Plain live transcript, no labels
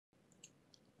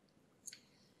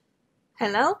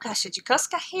Hello, Kasia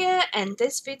Dzikowska here, and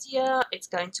this video is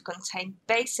going to contain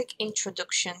basic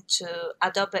introduction to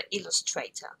Adobe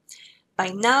Illustrator. By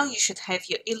now you should have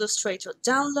your Illustrator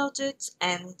downloaded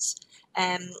and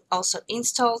also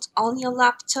installed on your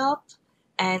laptop,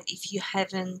 and if you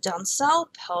haven't done so,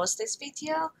 pause this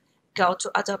video, go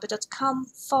to adobe.com,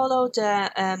 follow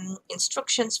the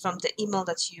instructions from the email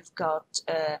that you've got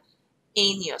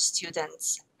in your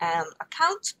student's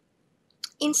account,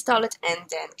 install it, and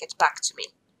then get back to me.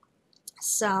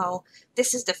 So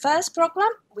this is the first program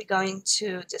we're going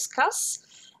to discuss,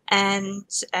 and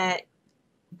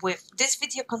with this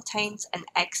video contains an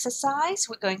exercise.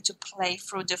 We're going to play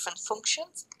through different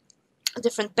functions,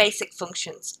 different basic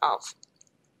functions of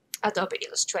Adobe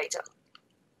Illustrator.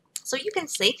 So you can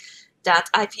see that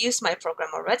I've used my program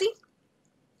already.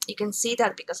 You can see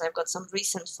that because I've got some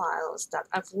recent files that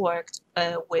I've worked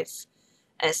with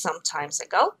some times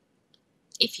ago.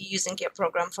 If you're using your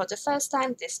program for the first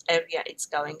time, this area is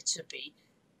going to be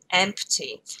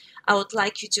empty. I would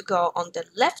like you to go on the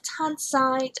left hand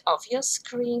side of your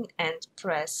screen and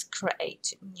press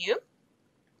Create New.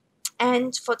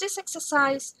 And for this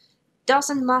exercise,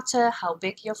 doesn't matter how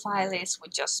big your file is, we're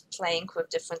just playing with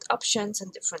different options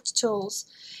and different tools.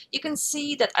 You can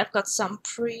see that I've got some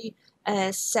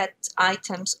pre-set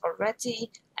items already,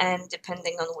 and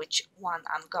depending on which one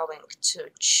I'm going to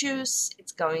choose,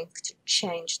 it's going to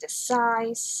change the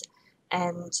size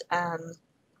and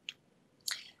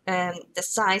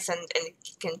it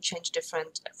can change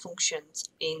different functions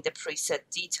in the preset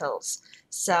details.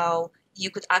 So you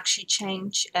could actually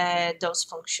change those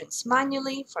functions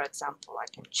manually. For example, I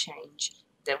can change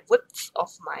the width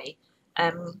of my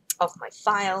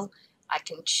file. I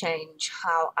can change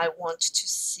how I want to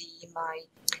see my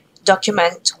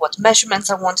document, what measurements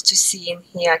I want to see in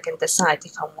here. I can decide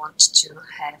if I want to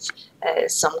have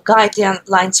some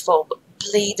guidelines for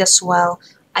bleed as well.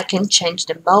 I can change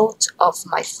the mode of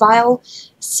my file,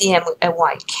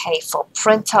 CMYK for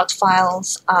printout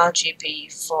files,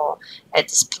 RGB for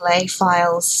display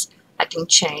files. I can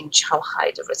change how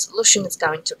high the resolution is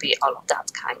going to be, all of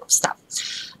that kind of stuff.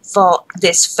 For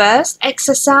this first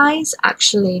exercise,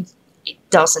 actually, it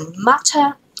doesn't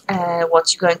matter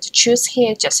what you're going to choose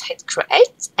here. Just hit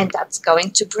Create, and that's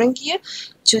going to bring you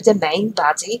to the main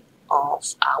body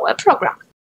of our program.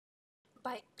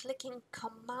 By clicking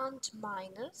Command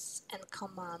minus and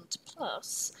Command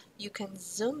plus, you can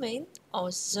zoom in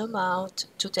or zoom out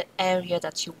to the area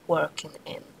that you're working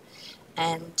in.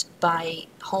 And by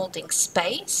holding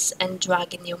space and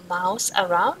dragging your mouse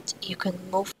around, you can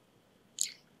move.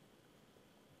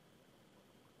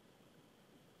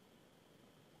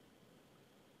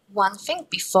 One thing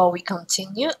before we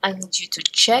continue, I need you to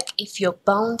check if your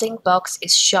bounding box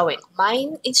is showing.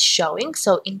 Mine is showing,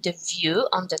 so in the view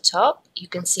on the top, you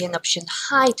can see an option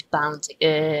Hide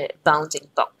bounding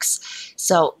box.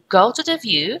 So go to the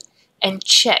view and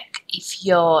check if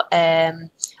your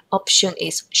option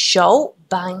is Show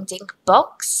Bounding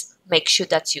Box. Make sure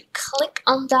that you click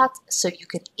on that so you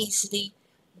can easily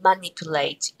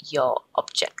manipulate your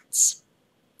objects.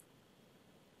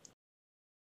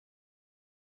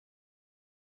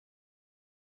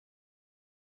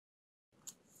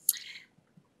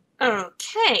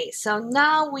 Okay, so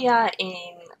now we are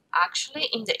actually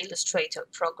in the Illustrator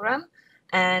program,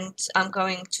 and I'm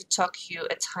going to talk you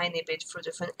a tiny bit through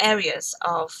different areas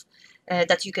of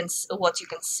what you can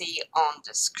see on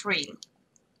the screen.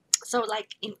 So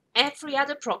like in every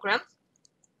other program,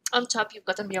 on top you've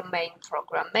got your main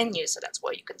program menu, so that's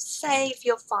where you can save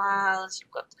your files.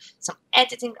 You've got some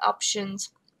editing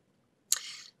options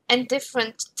and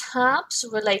different tabs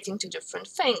relating to different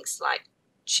things, like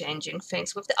changing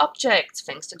things with the object,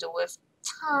 things to do with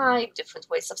type, different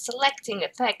ways of selecting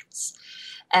effects,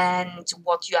 and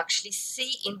what you actually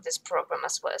see in this program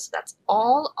as well. So that's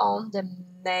all on the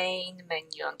main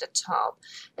menu on the top.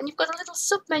 And you've got a little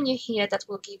sub menu here that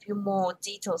will give you more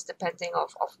details depending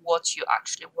of what you're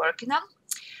actually working on.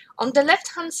 On the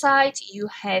left hand side, you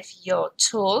have your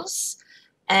tools.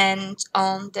 And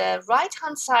on the right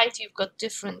hand side, you've got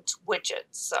different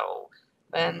widgets. So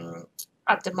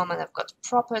at the moment, I've got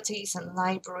properties and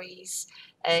libraries.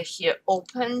 Here,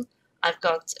 open. I've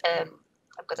got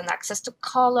an access to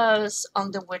colors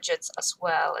on the widgets as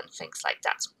well, and things like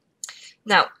that.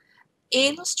 Now,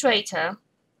 Illustrator,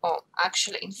 or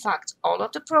actually, in fact, all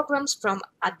of the programs from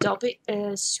Adobe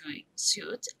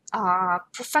Suite are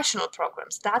professional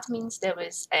programs. That means there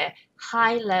is a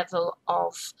high level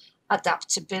of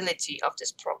adaptability of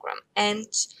this program, and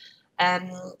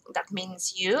that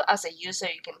means you as a user,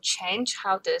 you can change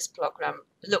how this program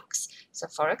looks. So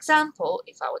for example,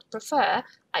 if I would prefer,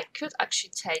 I could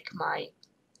actually take my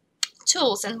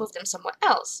tools and move them somewhere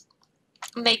else.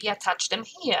 Maybe attach them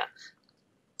here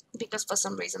because for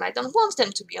some reason I don't want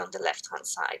them to be on the left hand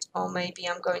side, or maybe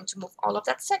I'm going to move all of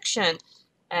that section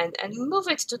and move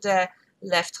it to the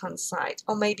left hand side,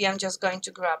 or maybe I'm just going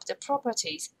to grab the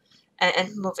properties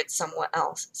and move it somewhere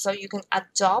else. So you can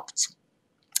adopt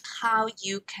how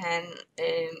you can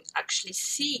actually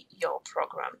see your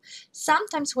program.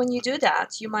 Sometimes when you do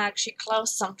that, you might actually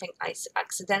close something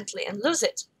accidentally and lose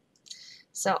it.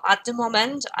 So at the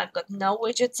moment, I've got no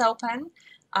widgets open,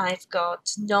 I've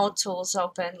got no tools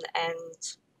open,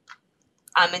 and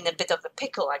I'm in a bit of a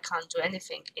pickle. I can't do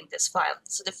anything in this file.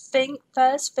 So the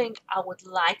first thing I would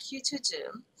like you to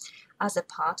do as a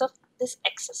part of this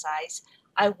exercise,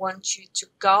 I want you to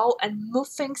go and move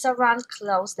things around,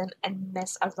 close them, and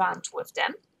mess around with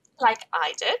them like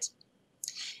I did.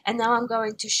 And now I'm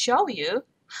going to show you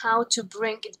how to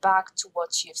bring it back to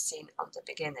what you've seen on the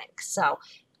beginning. So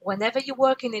whenever you're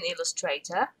working in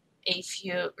Illustrator, if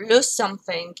you lose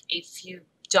something, if you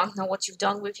don't know what you've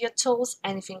done with your tools,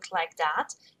 anything like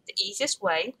that, the easiest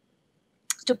way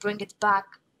to bring it back,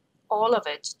 all of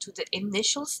it, to the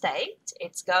initial state,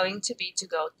 it's going to be to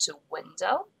go to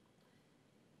Window,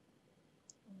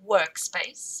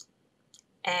 Workspace,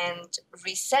 and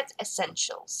Reset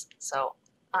Essentials. So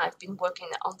I've been working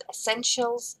on the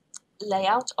Essentials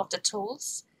layout of the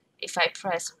tools. If I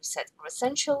press Reset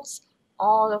Essentials,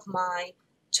 all of my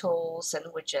tools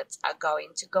and widgets are going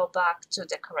to go back to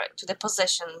the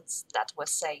positions that were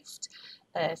saved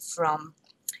from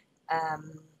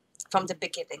the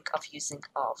beginning of using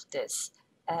of this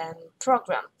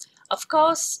program. Of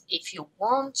course, if you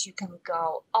want, you can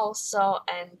go also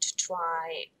and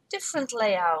try different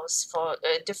layouts for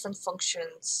different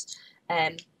functions,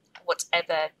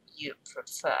 whatever you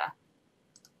prefer.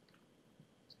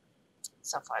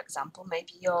 So for example,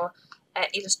 maybe your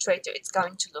Illustrator, it's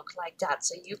going to look like that.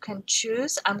 So you can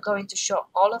choose. I'm going to show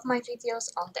all of my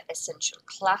videos on the Essential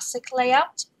Classic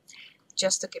layout.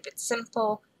 Just to keep it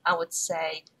simple, I would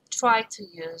say try to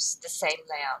use the same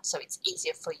layout so it's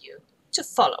easier for you to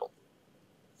follow.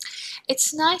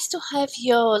 It's nice to have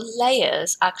your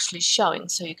layers actually showing,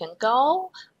 so you can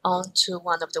go onto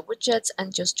one of the widgets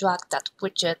and just drag that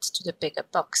widget to the bigger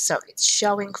box, so it's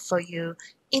showing for you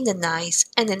in a nice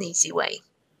and an easy way.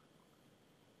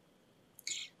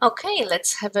 Okay,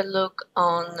 let's have a look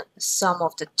on some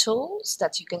of the tools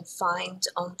that you can find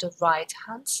on the right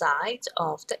hand side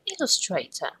of the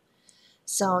Illustrator.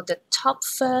 So the top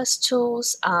first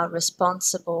tools are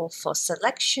responsible for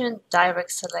selection,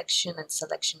 direct selection, and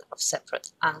selection of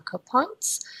separate anchor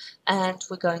points. And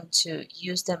we're going to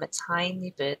use them a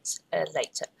tiny bit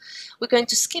later. We're going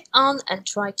to skip on and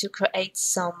try to create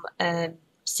some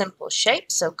simple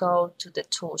shapes. So go to the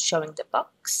tool showing the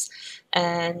box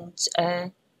and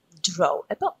draw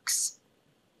a box.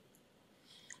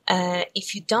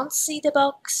 If you don't see the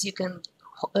box, you can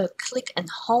click and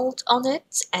hold on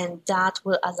it, and that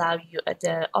will allow you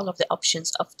all of the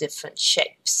options of different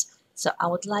shapes. So I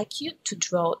would like you to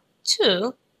draw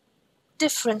 2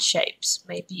 different shapes,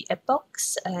 maybe a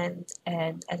box and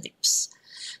an ellipse.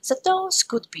 So those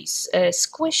could be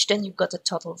squished, and you've got a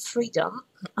total freedom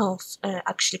of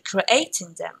actually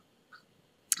creating them.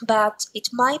 But it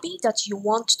might be that you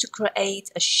want to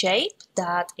create a shape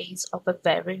that is of a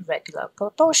very regular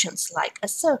proportions, like a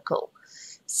circle.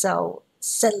 So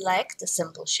select a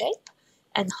simple shape,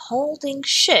 and holding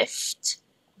Shift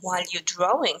while you're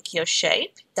drawing your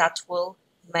shape, that will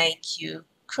make you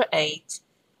create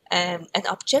an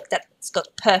object that's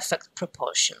got perfect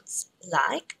proportions,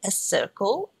 like a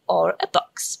circle or a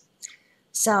box.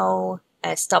 So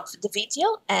stop the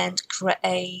video and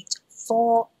create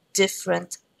 4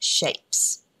 different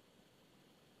shapes.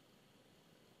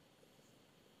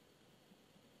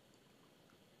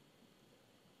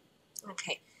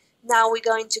 Okay, now we're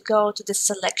going to go to the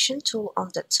selection tool on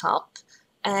the top,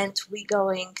 and we're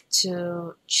going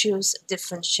to choose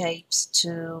different shapes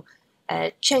to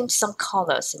change some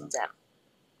colors in them.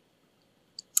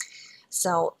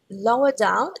 So lower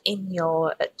down in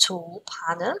your tool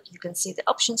panel, you can see the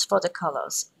options for the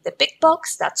colors. The big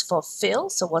box, that's for fill,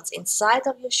 so what's inside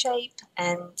of your shape,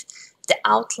 and the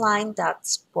outline,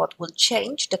 that's what will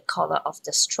change the color of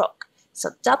the stroke.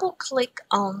 So double click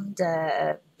on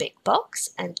the big box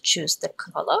and choose the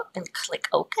color and click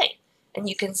OK. And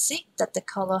you can see that the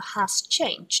color has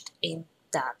changed in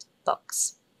that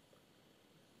box.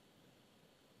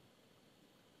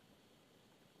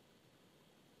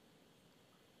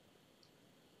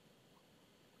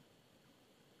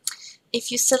 If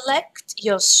you select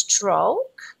your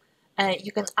stroke,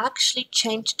 you can actually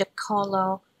change the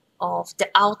color of the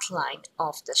outline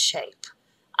of the shape.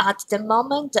 At the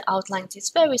moment, the outline is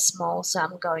very small, so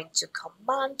I'm going to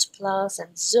Command plus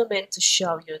and zoom in to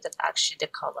show you that actually the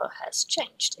color has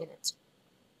changed in it.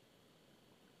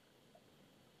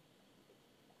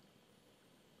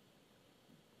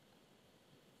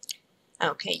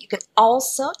 Okay, you can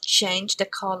also change the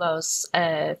colors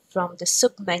from the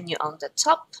sub-menu on the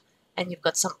top, and you've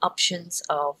got some options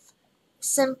of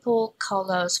simple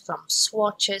colors from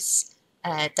swatches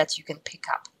that you can pick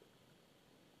up.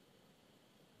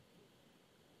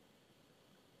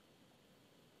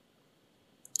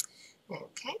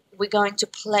 Okay, we're going to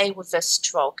play with the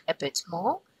stroke a bit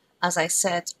more. As I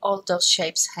said, all those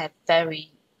shapes have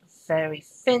very, very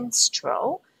thin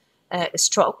stroke.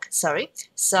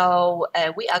 So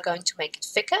we are going to make it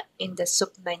thicker in the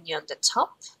sub-menu on the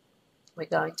top. We're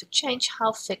going to change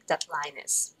how thick that line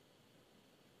is.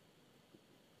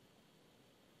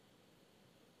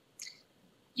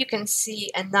 You can see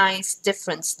a nice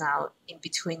difference now in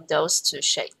between those two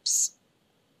shapes.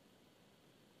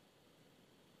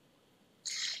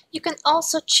 You can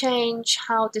also change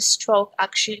how the stroke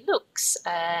actually looks.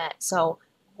 So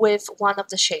with one of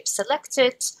the shapes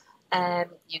selected,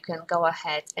 you can go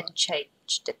ahead and change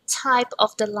the type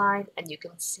of the line, and you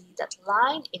can see that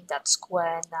line in that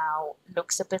square now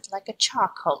looks a bit like a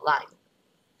charcoal line.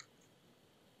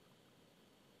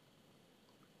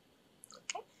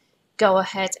 Okay. Go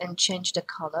ahead and change the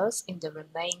colors in the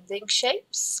remaining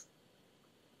shapes.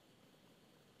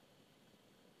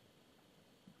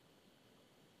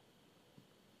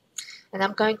 And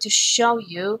I'm going to show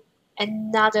you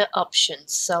another option.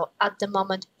 So at the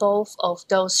moment, both of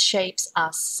those shapes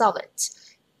are solid.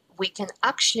 We can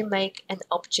actually make an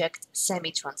object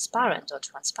semi-transparent or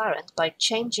transparent by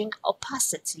changing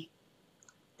opacity.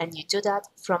 And you do that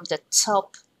from the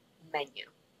top menu.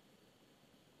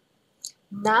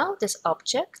 Now this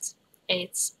object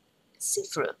is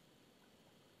see-through.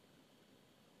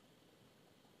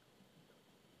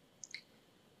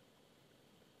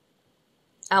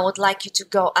 I would like you to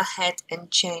go ahead and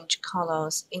change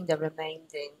colors in the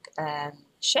remaining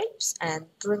shapes and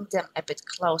bring them a bit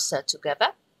closer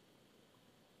together.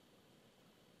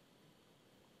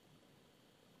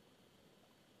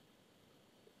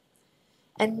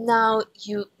 And now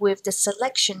with the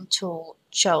selection tool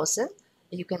chosen,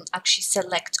 you can actually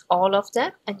select all of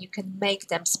them and you can make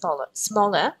them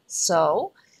smaller,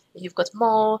 so you've got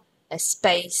more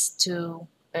space to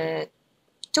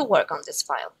work on this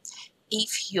file.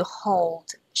 If you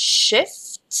hold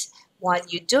Shift while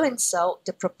you're doing so,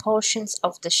 the proportions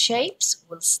of the shapes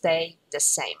will stay the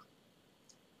same.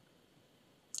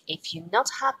 If you're not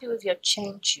happy with your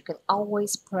change, you can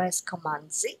always press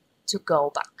Command Z to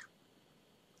go back.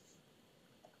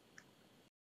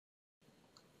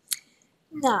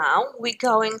 Now we're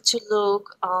going to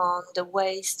look on the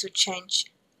ways to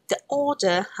change the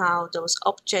order how those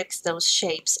objects, those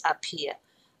shapes appear.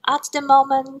 At the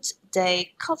moment,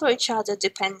 they cover each other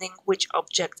depending which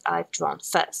object I've drawn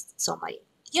first. So my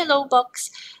yellow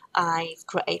box, I've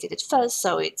created it first,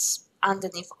 so it's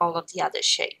underneath all of the other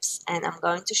shapes. And I'm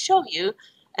going to show you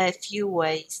a few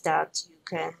ways that you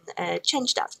can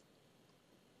change that.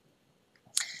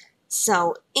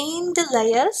 So in the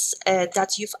layers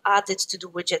that you've added to the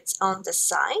widgets on the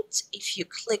side, if you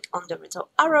click on the little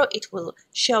arrow, it will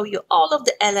show you all of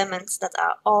the elements that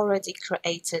are already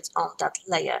created on that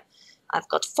layer. I've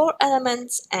got 4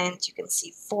 elements and you can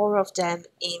see 4 of them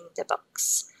in the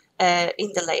box,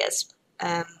 in the layers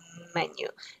menu.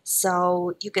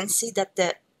 So you can see that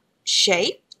the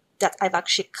shape that I've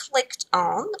actually clicked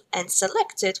on and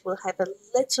selected will have a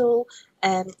little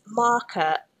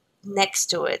marker next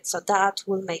to it, so that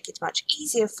will make it much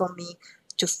easier for me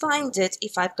to find it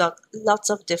if I've got lots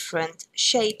of different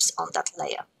shapes on that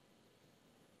layer.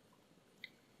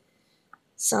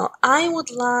 So I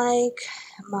would like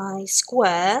my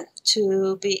square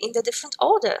to be in the different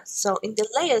order. So in the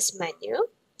layers menu,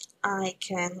 I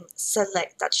can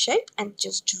select that shape and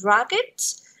just drag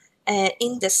it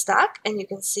in the stack, and you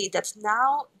can see that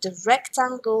now the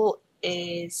rectangle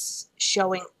is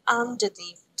showing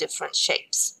underneath different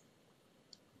shapes.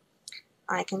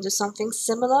 I can do something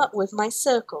similar with my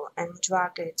circle and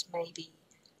drag it maybe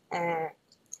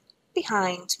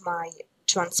behind my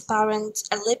transparent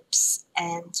ellipse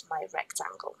and my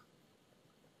rectangle.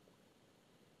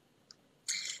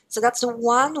 So that's the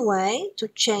one way to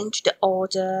change the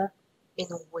order in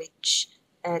which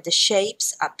the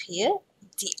shapes appear.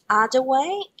 The other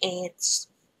way is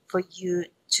for you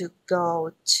to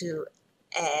go to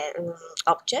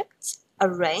Objects,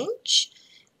 Arrange,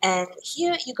 and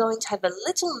here you're going to have a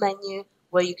little menu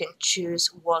where you can choose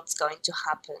what's going to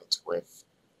happen with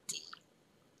the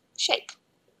shape.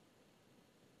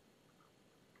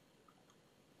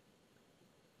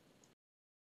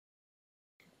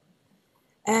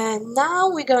 And now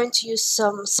we're going to use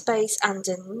some space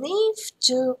underneath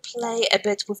to play a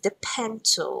bit with the pen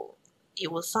tool. You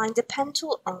will find the pen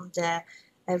tool on the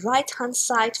right hand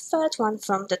side, third one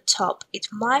from the top. It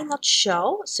might not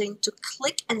show, so you need to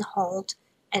click and hold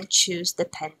and choose the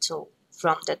pen tool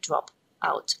from the drop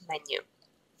out menu.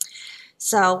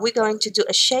 So we're going to do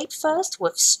a shape first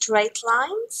with straight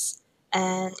lines,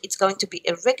 and it's going to be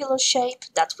a regular shape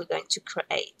that we're going to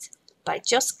create. By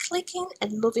just clicking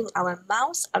and moving our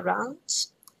mouse around,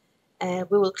 we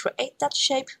will create that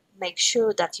shape. Make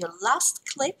sure that your last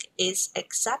click is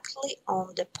exactly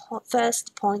on the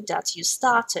first point that you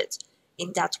started.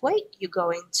 In that way, you're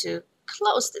going to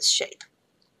close this shape.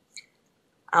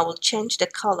 I will change the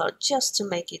color just to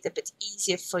make it a bit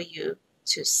easier for you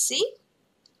to see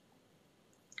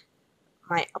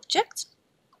my object.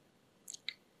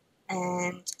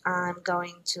 And I'm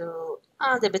going to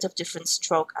add a bit of different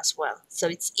stroke as well, so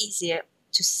it's easier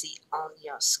to see on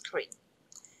your screen.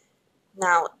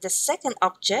 Now the second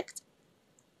object,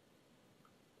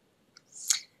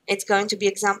 it's going to be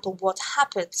example what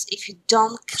happens if you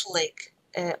don't click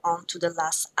onto the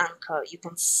last anchor. You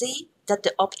can see that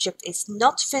the object is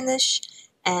not finished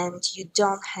and you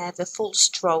don't have a full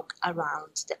stroke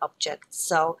around the object.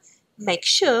 So make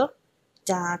sure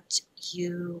that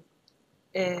you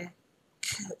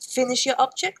finish your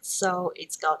object so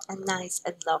it's got a nice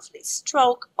and lovely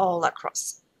stroke all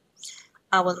across.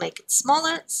 I will make it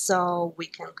smaller so we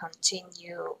can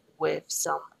continue with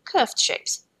some curved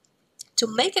shapes. To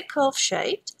make a curved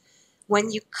shape,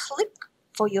 when you click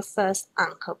for your first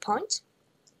anchor point,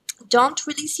 don't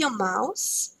release your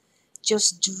mouse,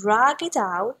 just drag it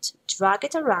out, drag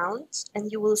it around,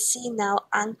 and you will see now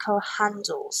anchor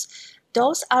handles.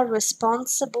 Those are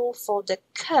responsible for the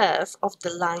curve of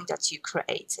the line that you're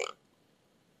creating.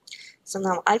 So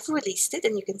now I've released it,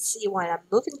 and you can see while I'm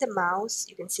moving the mouse,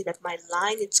 you can see that my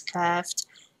line is curved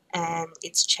and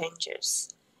it changes.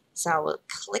 So I will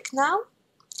click now,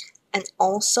 and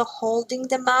also holding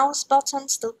the mouse button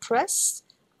still pressed,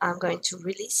 I'm going to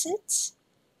release it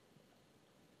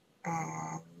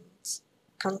and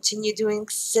continue doing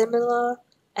similar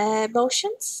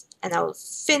motions, and I will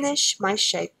finish my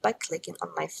shape by clicking on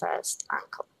my first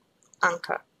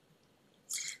anchor.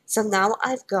 So now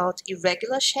I've got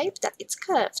irregular shape that it's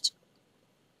curved.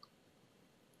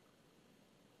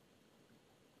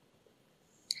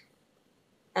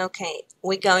 Okay,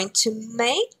 we're going to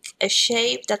make a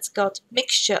shape that's got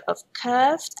mixture of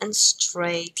curved and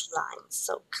straight lines.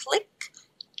 So click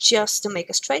just to make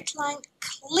a straight line,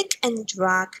 click and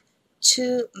drag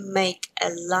to make a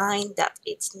line that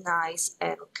it's nice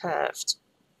and curved.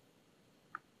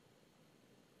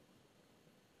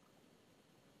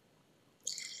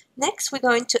 Next, we're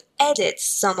going to edit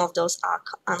some of those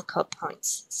anchor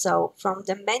points. So from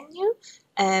the menu,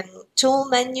 tool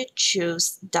menu,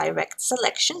 choose direct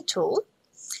selection tool,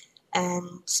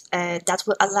 and that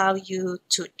will allow you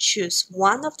to choose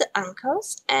one of the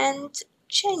anchors and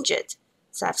change it.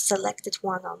 So I've selected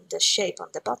one on the shape on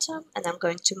the bottom, and I'm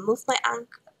going to move my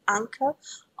anchor.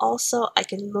 Also, I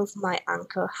can move my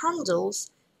anchor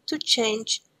handles to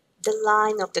change the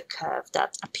line of the curve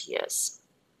that appears.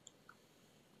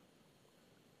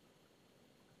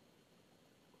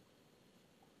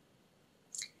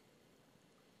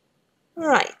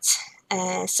 Right,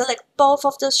 select both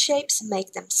of those shapes,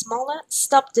 make them smaller,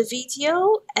 stop the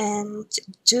video and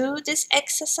do this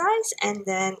exercise, and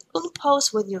then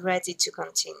unpause when you're ready to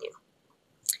continue.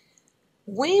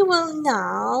 We will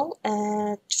now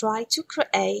try to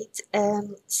create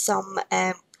some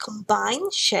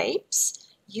combined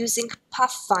shapes using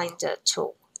Pathfinder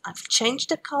tool. I've changed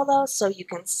the color so you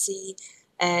can see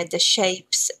the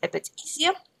shapes a bit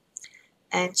easier,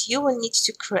 and you will need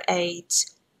to create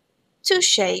two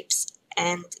shapes,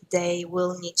 and they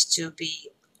will need to be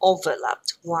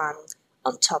overlapped one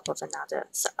on top of another.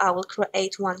 So I will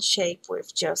create one shape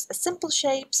with just a simple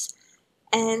shapes,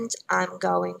 and I'm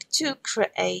going to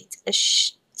create a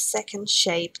second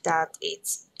shape that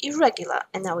is irregular,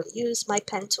 and I will use my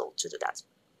pen tool to do that.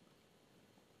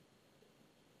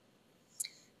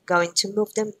 Going to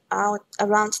move them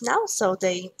around now so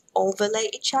they overlay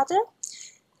each other.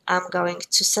 I'm going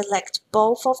to select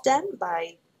both of them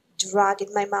by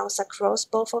dragging my mouse across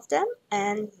both of them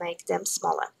and make them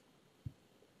smaller.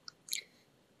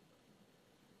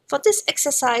 For this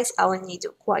exercise, I will need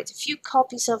quite a few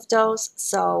copies of those.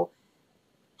 So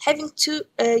having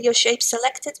your shape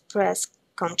selected, press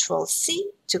Ctrl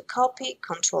C to copy,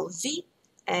 Ctrl V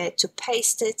to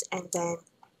paste it, and then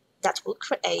that will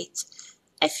create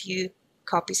a few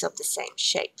copies of the same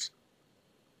shape.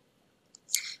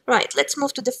 Right, let's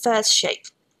move to the first shape.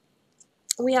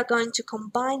 we are going to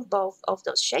combine both of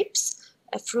those shapes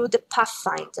through the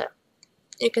Pathfinder.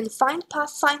 You can find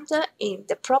Pathfinder in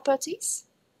the properties.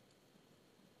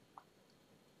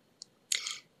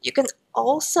 You can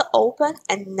also open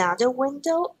another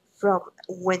window from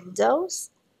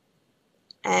Windows,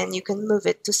 and you can move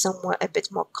it to somewhere a bit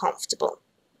more comfortable.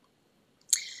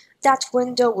 That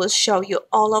window will show you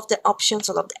all of the options,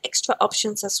 all of the extra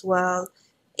options as well.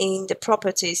 In the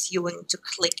properties, you will need to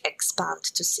click expand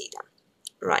to see them.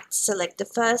 Right, select the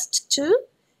first two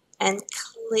and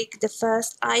click the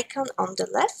first icon on the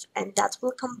left, and that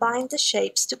will combine the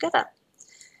shapes together.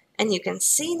 And you can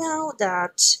see now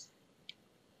that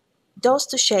those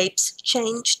two shapes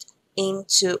changed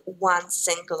into one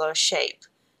singular shape.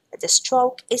 The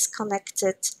stroke is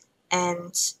connected,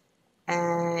 and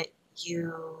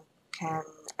you can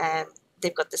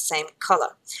they've got the same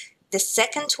color. The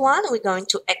second one, we're going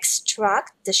to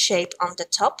extract the shape on the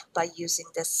top by using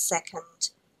the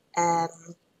second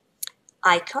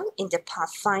icon in the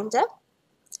Pathfinder.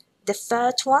 The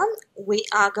third one, we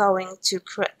are going to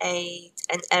create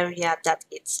an area that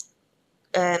it's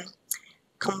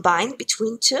combined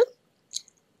between two,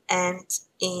 and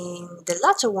in the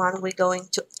latter one we're going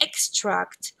to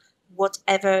extract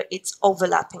whatever it's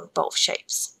overlapping both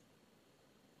shapes.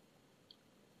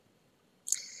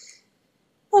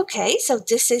 Okay, so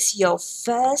this is your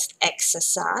first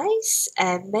exercise,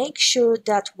 and make sure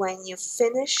that when you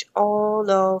finish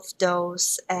all of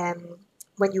those,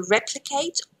 when you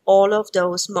replicate all of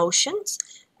those motions,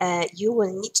 you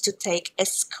will need to take a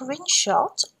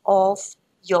screenshot of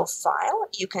your file.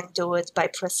 You can do it by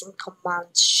pressing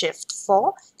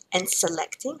Command-Shift-4 and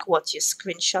selecting what you're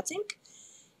screenshotting.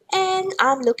 And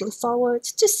I'm looking forward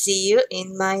to see you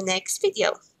in my next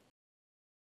video.